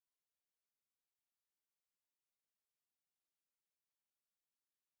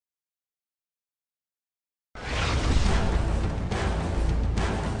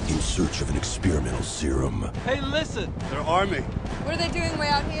search of an experimental serum. Hey, listen! Their army. What are they doing way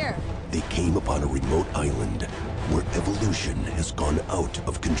out here? They came upon a remote island where evolution has gone out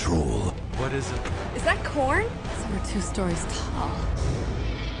of control. What is it? Is that corn? So we're 2 stories tall.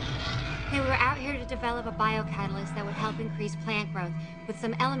 Hey, we were out here to develop a biocatalyst that would help increase plant growth with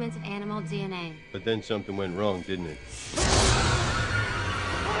some elements of animal DNA. But then something went wrong, didn't it?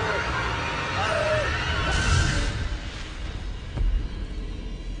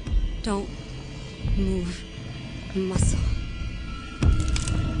 Don't move a muscle.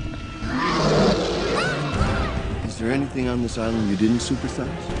 Is there anything on this island you didn't supersize?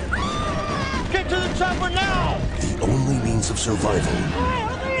 Get to the chopper now! The only means of survival Hey,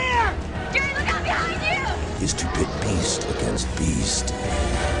 over here! Jerry, look out behind you! is to pit beast against beast.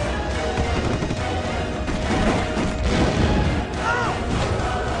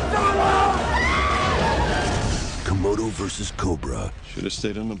 Komodo versus Cobra. Should have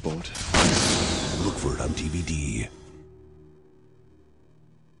stayed on the boat. Look for it on DVD.